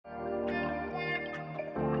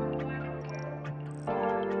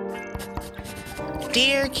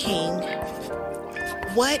Dear King,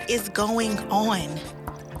 what is going on?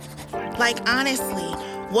 Like, honestly,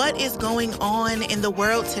 what is going on in the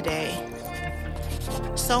world today?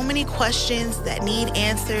 So many questions that need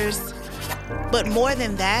answers, but more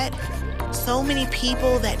than that, so many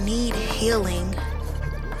people that need healing.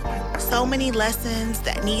 So many lessons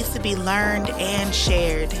that needs to be learned and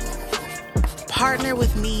shared. Partner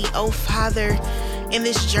with me, oh Father, in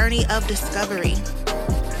this journey of discovery.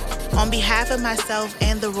 On behalf of myself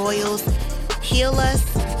and the Royals, heal us,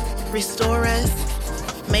 restore us,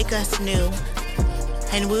 make us new,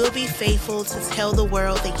 and we'll be faithful to tell the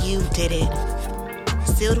world that you did it.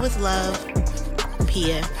 Sealed with love,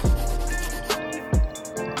 Pia.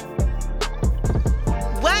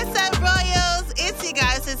 What's up, Royals? It's you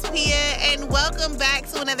guys, it's Pia, and welcome back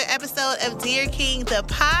to another episode of Dear King, the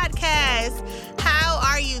podcast. How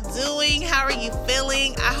are you doing? How are you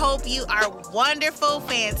feeling? I hope you are wonderful,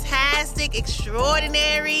 fantastic,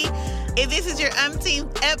 extraordinary. If this is your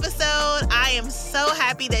umpteenth episode, I am so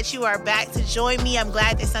happy that you are back to join me. I'm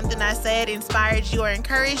glad that something I said inspired you or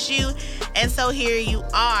encouraged you. And so here you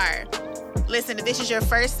are. Listen, if this is your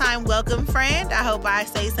first time, welcome, friend. I hope I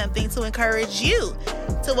say something to encourage you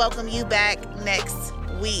to welcome you back next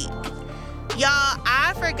week. Y'all,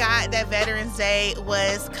 I forgot that Veterans Day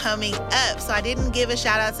was coming up, so I didn't give a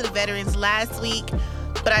shout out to the veterans last week,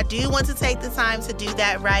 but I do want to take the time to do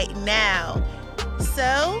that right now.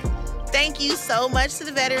 So, thank you so much to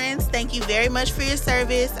the veterans. Thank you very much for your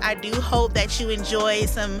service. I do hope that you enjoy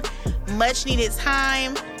some much needed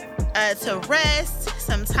time to rest,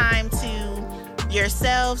 some time to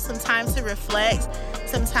yourself, some time to reflect,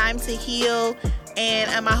 some time to heal,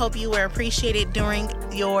 and I hope you were appreciated during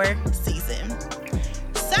your season.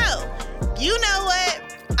 So, you know what?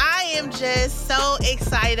 I am just so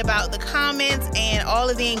excited about the comments and all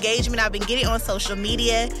of the engagement I've been getting on social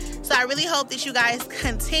media. So I really hope that you guys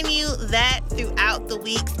continue that throughout the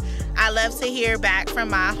weeks. I love to hear back from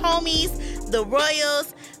my homies, the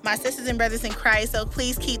Royals, my sisters and brothers in Christ. So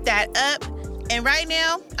please keep that up. And right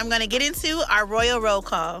now, I'm going to get into our Royal Roll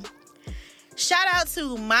Call. Shout out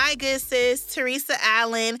to my good sis, Teresa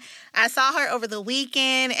Allen. I saw her over the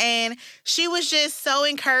weekend, and she was just so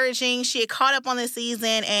encouraging. She had caught up on the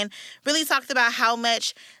season and really talked about how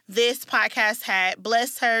much this podcast had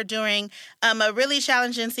blessed her during a really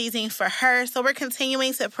challenging season for her. So we're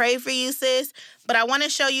continuing to pray for you, sis. But I want to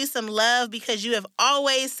show you some love because you have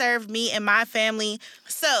always served me and my family.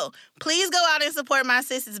 So please go out and support my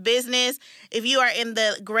sis's business. If you are in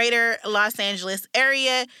the greater Los Angeles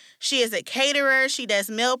area, she is a caterer. She does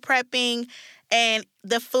meal prepping, and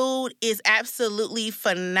the food is absolutely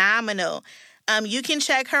phenomenal. You can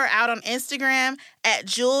check her out on Instagram at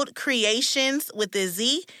Jeweled Creations with a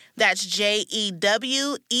Z. That's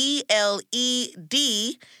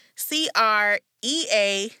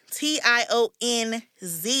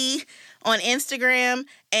JEWELEDCREATIONZ on Instagram,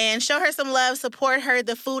 and show her some love, support her.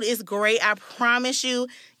 The food is great. I promise you,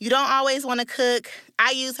 you don't always want to cook.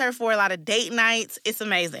 I use her for a lot of date nights. It's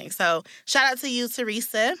amazing. So shout out to you,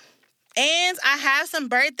 Teresa. And I have some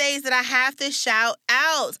birthdays that I have to shout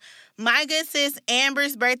out. My good sis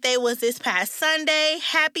Amber's birthday was this past Sunday.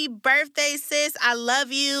 Happy birthday, sis. I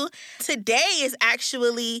love you. Today is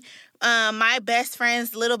actually my best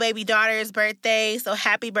friend's little baby daughter's birthday. So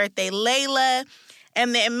happy birthday, Layla.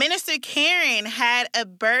 And then Minister Karen had a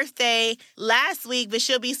birthday last week, but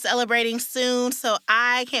she'll be celebrating soon. So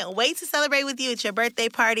I can't wait to celebrate with you at your birthday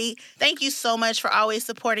party. Thank you so much for always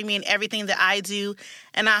supporting me in everything that I do.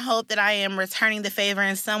 And I hope that I am returning the favor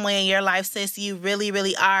in some way in your life, sis. You really,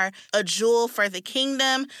 really are a jewel for the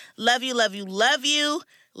kingdom. Love you, love you, love you,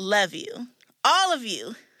 love you. All of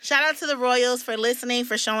you. Shout out to the Royals for listening,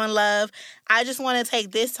 for showing love. I just want to take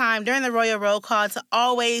this time during the Royal Roll Call to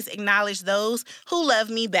always acknowledge those who love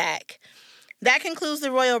me back. That concludes the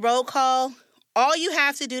Royal Roll Call. All you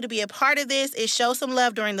have to do to be a part of this is show some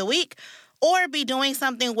love during the week or be doing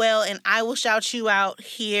something well, and I will shout you out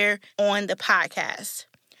here on the podcast.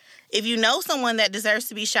 If you know someone that deserves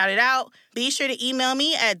to be shouted out, be sure to email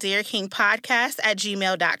me at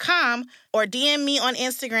dearkingpodcast@gmail.com or DM me on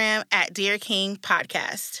Instagram at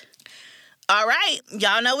dearkingpodcast. All right,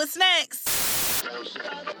 y'all know what's next.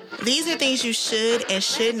 These are things you should and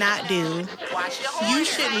should not do. You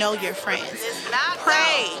should know your friends.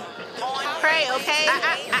 Pray. Pray, okay?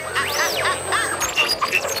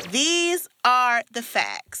 These are the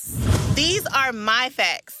facts. These are my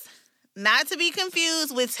facts. Not to be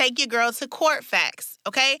confused with take your girl to court facts,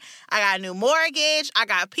 okay? I got a new mortgage. I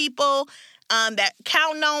got people that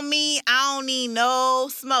counting on me. I don't need no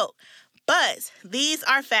smoke. But these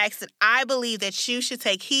are facts that I believe that you should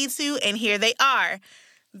take heed to, and here they are.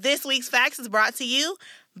 This week's Facts is brought to you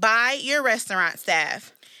by your restaurant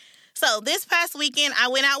staff. So this past weekend, I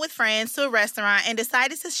went out with friends to a restaurant and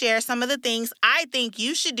decided to share some of the things I think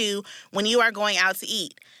you should do when you are going out to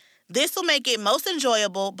eat. This will make it most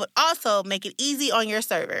enjoyable, but also make it easy on your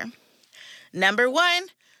server. Number 1,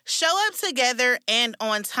 show up together and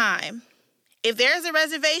on time. If there is a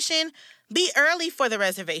reservation, be early for the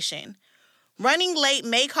reservation. Running late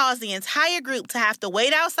may cause the entire group to have to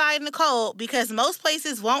wait outside in the cold because most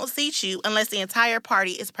places won't seat you unless the entire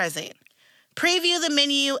party is present. Preview the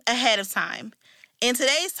menu ahead of time. In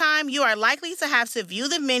today's time, you are likely to have to view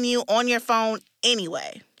the menu on your phone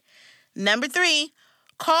anyway. Number 3,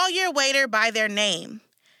 call your waiter by their name.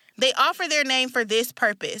 They offer their name for this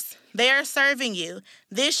purpose. They are serving you.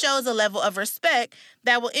 This shows a level of respect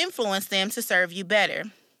that will influence them to serve you better.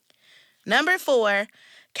 Number 4,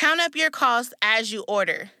 count up your costs as you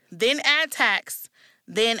order. Then add tax.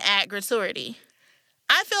 Then add gratuity.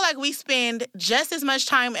 I feel like we spend just as much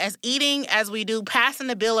time as eating as we do passing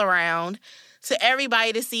the bill around to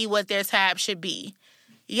everybody to see what their tab should be.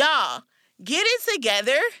 Y'all, get it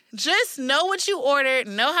together. Just know what you ordered,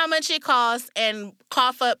 know how much it costs, and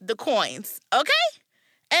cough up the coins, okay?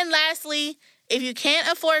 And lastly, if you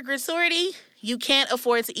can't afford gratuity, you can't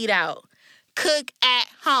afford to eat out. Cook at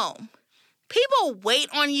home. People wait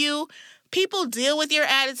on you. People deal with your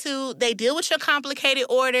attitude. They deal with your complicated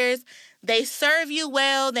orders. They serve you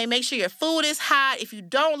well. They make sure your food is hot. If you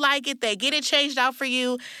don't like it, they get it changed out for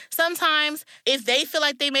you. Sometimes, if they feel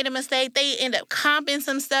like they made a mistake, they end up comping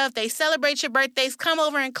some stuff. They celebrate your birthdays, come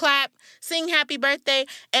over and clap, sing happy birthday,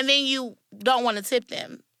 and then you don't want to tip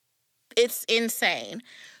them. It's insane.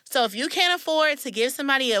 So if you can't afford to give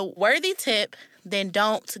somebody a worthy tip, then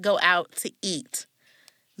don't go out to eat.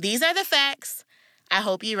 These are the facts. I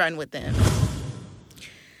hope you run with them.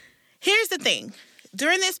 Here's the thing.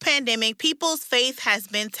 During this pandemic, people's faith has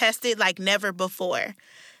been tested like never before.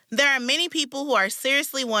 There are many people who are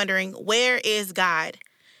seriously wondering, where is God?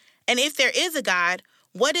 And if there is a God,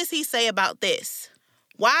 what does he say about this?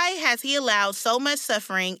 Why has he allowed so much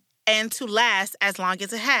suffering and to last as long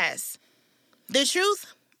as it has? The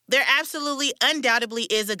truth, there absolutely, undoubtedly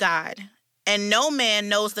is a God, and no man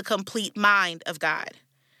knows the complete mind of God.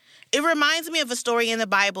 It reminds me of a story in the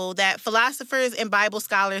Bible that philosophers and Bible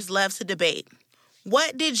scholars love to debate.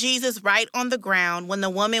 What did Jesus write on the ground when the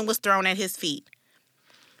woman was thrown at his feet?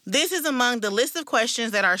 This is among the list of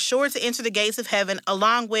questions that are sure to enter the gates of heaven,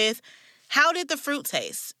 along with, how did the fruit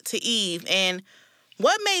taste to Eve? And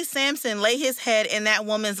what made Samson lay his head in that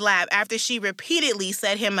woman's lap after she repeatedly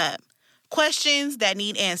set him up? Questions that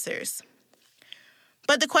need answers.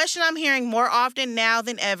 But the question I'm hearing more often now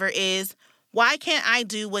than ever is, why can't I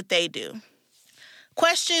do what they do?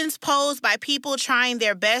 Questions posed by people trying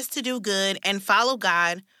their best to do good and follow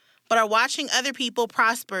God, but are watching other people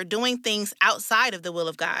prosper doing things outside of the will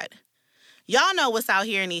of God. Y'all know what's out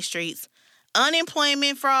here in these streets.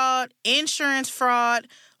 Unemployment fraud, insurance fraud,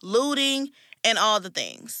 looting, and all the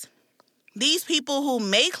things. These people who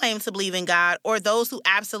may claim to believe in God or those who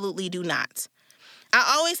absolutely do not.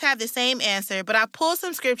 I always have the same answer, but I pull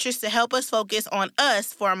some scriptures to help us focus on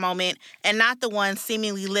us for a moment and not the ones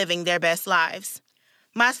seemingly living their best lives.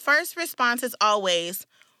 My first response is always,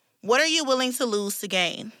 what are you willing to lose to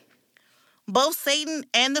gain? Both Satan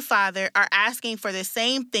and the Father are asking for the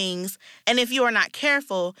same things, and if you are not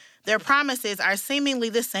careful, their promises are seemingly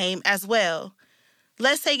the same as well.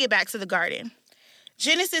 Let's take it back to the garden.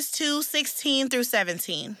 Genesis 2:16 through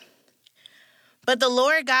 17. But the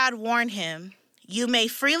Lord God warned him, you may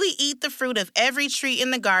freely eat the fruit of every tree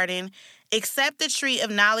in the garden, except the tree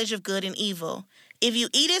of knowledge of good and evil. If you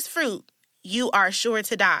eat its fruit, you are sure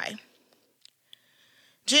to die.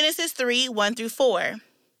 Genesis 3:1 through 4.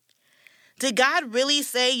 Did God really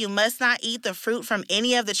say you must not eat the fruit from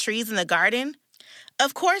any of the trees in the garden?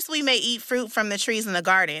 Of course we may eat fruit from the trees in the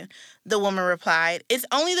garden, the woman replied. It's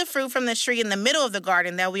only the fruit from the tree in the middle of the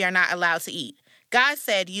garden that we are not allowed to eat. God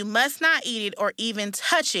said, you must not eat it or even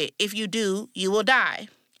touch it. If you do, you will die.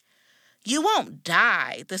 You won't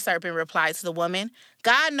die, the serpent replied to the woman.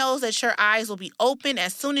 God knows that your eyes will be open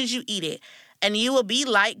as soon as you eat it, and you will be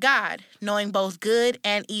like God, knowing both good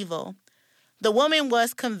and evil. The woman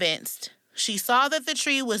was convinced. She saw that the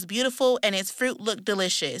tree was beautiful and its fruit looked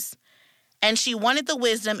delicious, and she wanted the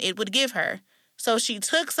wisdom it would give her. So she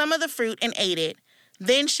took some of the fruit and ate it.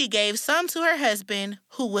 Then she gave some to her husband,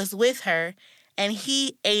 who was with her, and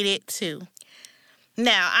he ate it too.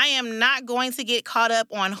 Now, I am not going to get caught up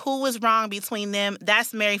on who was wrong between them.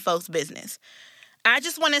 That's married folks' business. I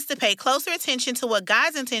just want us to pay closer attention to what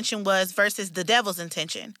God's intention was versus the devil's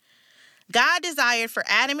intention. God desired for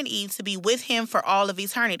Adam and Eve to be with him for all of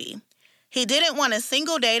eternity. He didn't want a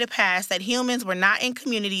single day to pass that humans were not in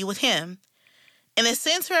community with him. In the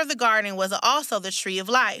center of the garden was also the tree of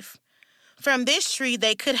life. From this tree,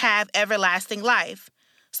 they could have everlasting life.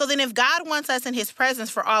 So then if God wants us in his presence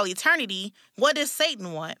for all eternity, what does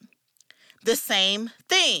Satan want? The same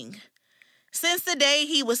thing. Since the day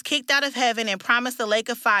he was kicked out of heaven and promised the lake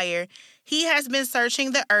of fire, he has been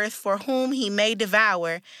searching the earth for whom he may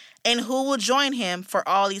devour and who will join him for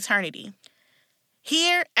all eternity.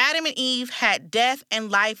 Here, Adam and Eve had death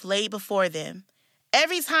and life laid before them.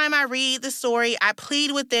 Every time I read the story, I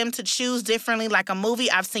plead with them to choose differently, like a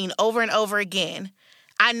movie I've seen over and over again.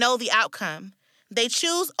 I know the outcome. They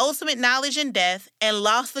choose ultimate knowledge and death and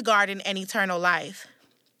lost the garden and eternal life.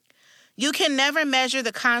 You can never measure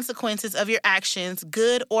the consequences of your actions,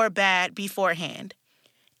 good or bad, beforehand.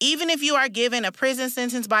 Even if you are given a prison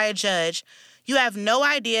sentence by a judge, you have no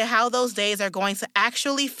idea how those days are going to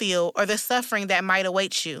actually feel or the suffering that might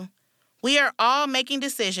await you. We are all making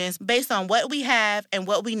decisions based on what we have and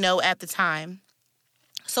what we know at the time.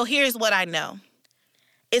 So here's what I know.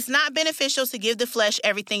 It's not beneficial to give the flesh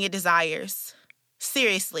everything it desires.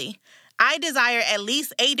 Seriously, I desire at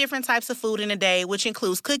least 8 different types of food in a day, which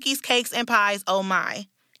includes cookies, cakes, and pies, oh my.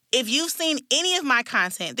 If you've seen any of my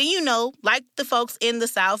content, then you know, like the folks in the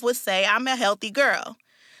South would say, I'm a healthy girl.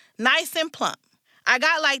 Nice and plump. I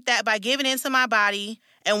got like that by giving into my body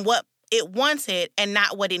and what it wanted and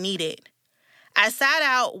not what it needed. I sat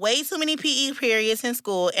out way too many PE periods in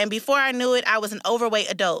school, and before I knew it, I was an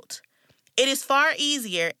overweight adult. It is far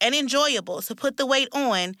easier and enjoyable to put the weight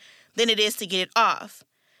on than it is to get it off.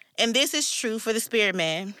 And this is true for the spirit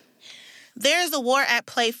man. There is a war at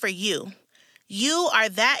play for you. You are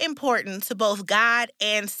that important to both God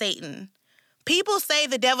and Satan. People say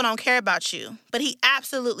the devil don't care about you, but he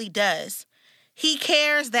absolutely does. He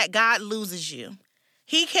cares that God loses you.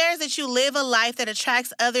 He cares that you live a life that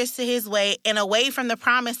attracts others to his way and away from the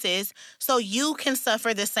promises so you can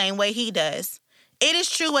suffer the same way he does. It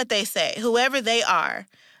is true what they say, whoever they are,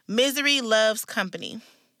 misery loves company.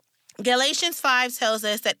 Galatians 5 tells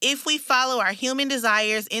us that if we follow our human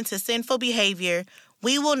desires into sinful behavior,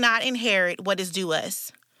 we will not inherit what is due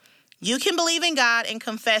us. You can believe in God and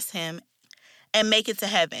confess him and make it to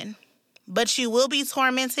heaven, but you will be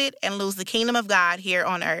tormented and lose the kingdom of God here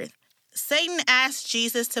on earth. Satan asked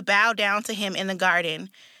Jesus to bow down to him in the garden,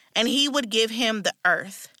 and he would give him the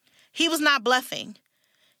earth. He was not bluffing.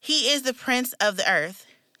 He is the prince of the earth.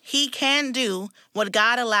 He can do what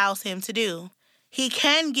God allows him to do. He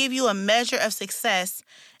can give you a measure of success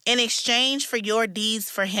in exchange for your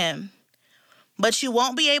deeds for him. But you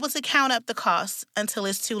won't be able to count up the costs until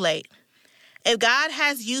it's too late. If God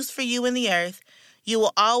has use for you in the earth, you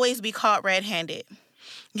will always be caught red-handed.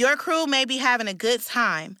 Your crew may be having a good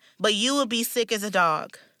time, but you will be sick as a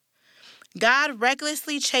dog. God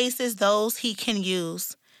recklessly chases those he can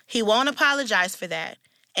use. He won't apologize for that,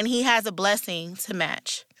 and he has a blessing to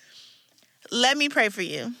match. Let me pray for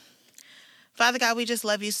you. Father God, we just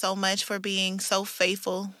love you so much for being so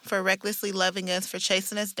faithful, for recklessly loving us, for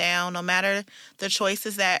chasing us down. No matter the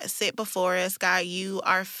choices that sit before us, God, you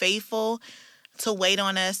are faithful to wait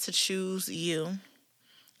on us to choose you.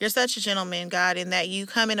 You're such a gentleman, God, in that you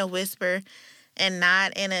come in a whisper and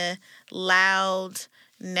not in a loud,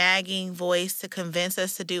 nagging voice to convince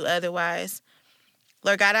us to do otherwise.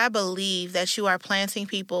 Lord God, I believe that you are planting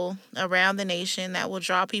people around the nation that will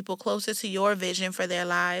draw people closer to your vision for their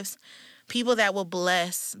lives, people that will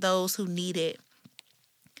bless those who need it,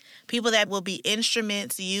 people that will be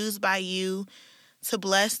instruments used by you to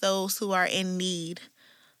bless those who are in need,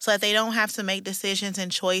 so that they don't have to make decisions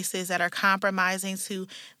and choices that are compromising to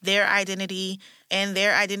their identity and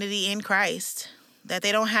their identity in Christ, that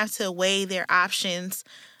they don't have to weigh their options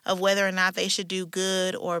of whether or not they should do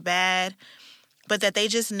good or bad, but that they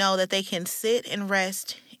just know that they can sit and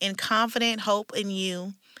rest in confident hope in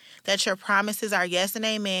you, that your promises are yes and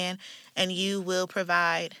amen, and you will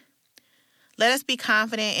provide. Let us be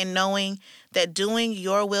confident in knowing that doing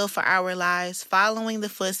your will for our lives, following the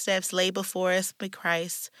footsteps laid before us by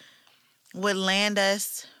Christ, would land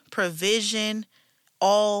us provision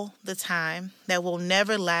all the time, that we'll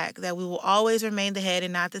never lack, that we will always remain the head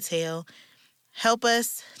and not the tail. Help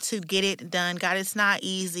us to get it done. God, it's not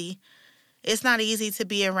easy. It's not easy to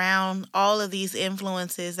be around all of these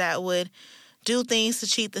influences that would do things to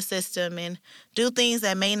cheat the system and do things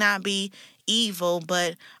that may not be evil,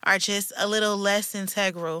 but are just a little less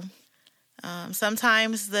integral.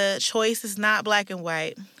 Sometimes the choice is not black and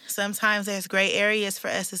white. Sometimes there's gray areas for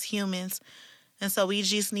us as humans. And so we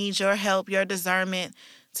just need your help, your discernment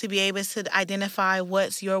to be able to identify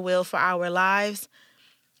what's your will for our lives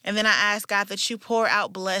And then I ask God that you pour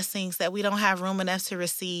out blessings that we don't have room enough to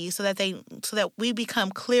receive so that we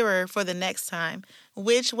become clearer for the next time,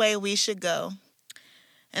 which way we should go.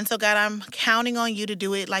 And so, God, I'm counting on you to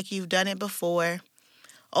do it like you've done it before.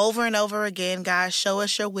 Over and over again, God, show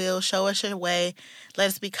us your will, show us your way. Let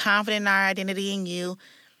us be confident in our identity in you.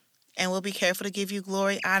 And we'll be careful to give you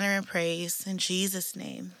glory, honor, and praise. In Jesus'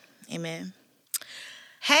 name, amen.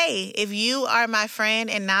 Hey, if you are my friend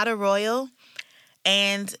and not a royal,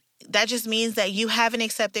 and that just means that you haven't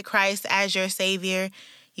accepted Christ as your Savior,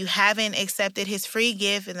 you haven't accepted his free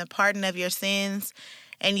gift and the pardon of your sins,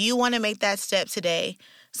 and you want to make that step today.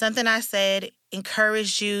 Something I said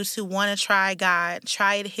encouraged you to want to try God,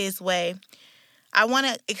 try it his way. I want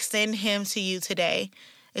to extend him to you today.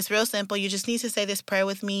 It's real simple. You just need to say this prayer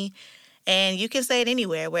with me, and you can say it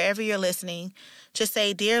anywhere, wherever you're listening. Just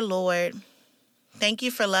say, "Dear Lord, thank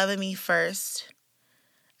you for loving me first.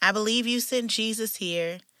 I believe you sent Jesus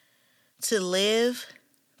here to live,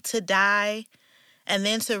 to die, and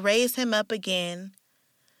then to raise him up again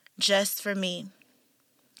just for me.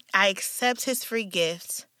 I accept his free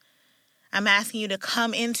gift. I'm asking you to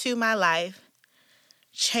come into my life,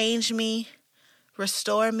 change me,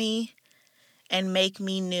 restore me, and make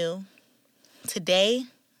me new. Today,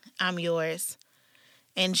 I'm yours.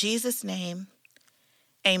 In Jesus' name,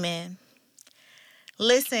 amen."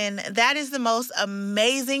 Listen, that is the most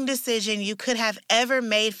amazing decision you could have ever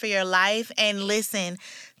made for your life. And listen,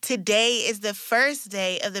 today is the first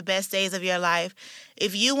day of the best days of your life.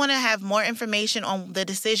 If you want to have more information on the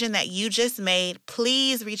decision that you just made,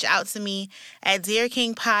 please reach out to me at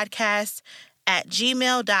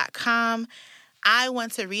dearkingpodcast@gmail.com. I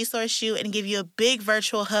want to resource you and give you a big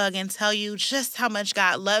virtual hug and tell you just how much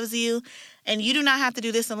God loves you. And you do not have to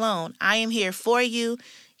do this alone. I am here for you.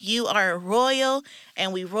 You are a royal,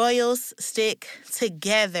 and we royals stick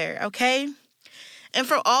together, okay? And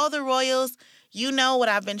for all the royals, you know what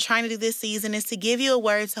I've been trying to do this season is to give you a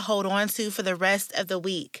word to hold on to for the rest of the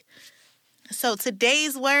week. So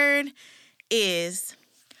today's word is,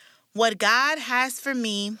 what God has for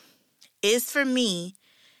me is for me,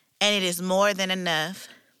 and it is more than enough.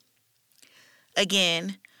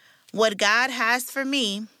 Again, what God has for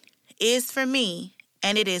me is for me,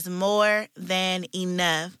 and it is more than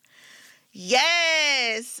enough.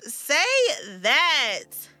 Yes, say that.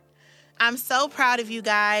 I'm so proud of you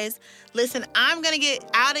guys. Listen, I'm going to get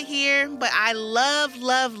out of here, but I love,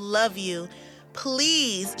 love, love you.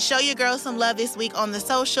 Please show your girl some love this week on the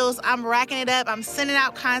socials. I'm racking it up. I'm sending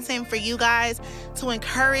out content for you guys to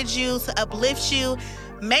encourage you, to uplift you.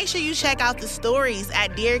 Make sure you check out the stories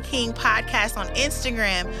at Dear King Podcast on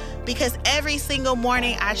Instagram, because every single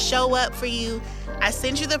morning I show up for you. I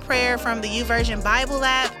send you the prayer from the YouVersion Bible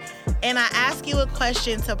app, and I ask you a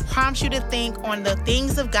question to prompt you to think on the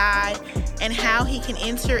things of God and how he can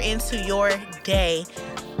enter into your day.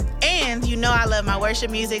 And you know I love my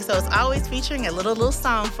worship music, so it's always featuring a little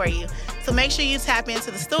song for you. So make sure you tap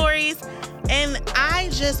into the stories. And I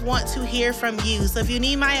just want to hear from you. So if you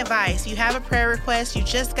need my advice, you have a prayer request, you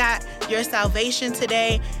just got your salvation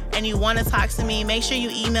today, and you want to talk to me, make sure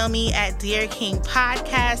you email me at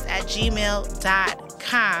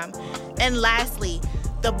dearkingpodcast@gmail.com. And lastly,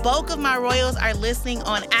 the bulk of my royals are listening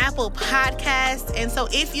on Apple Podcasts. And so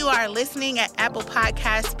if you are listening at Apple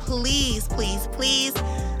Podcasts, please, please, please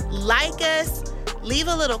like us. Leave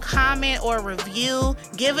a little comment or review.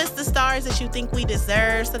 Give us the stars that you think we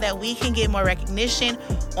deserve so that we can get more recognition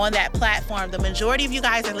on that platform. The majority of you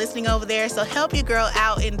guys are listening over there, so help your girl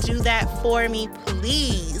out and do that for me,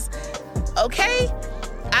 please. Okay?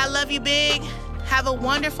 I love you big. Have a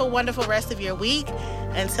wonderful, wonderful rest of your week.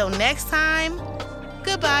 Until next time,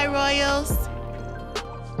 goodbye, Royals.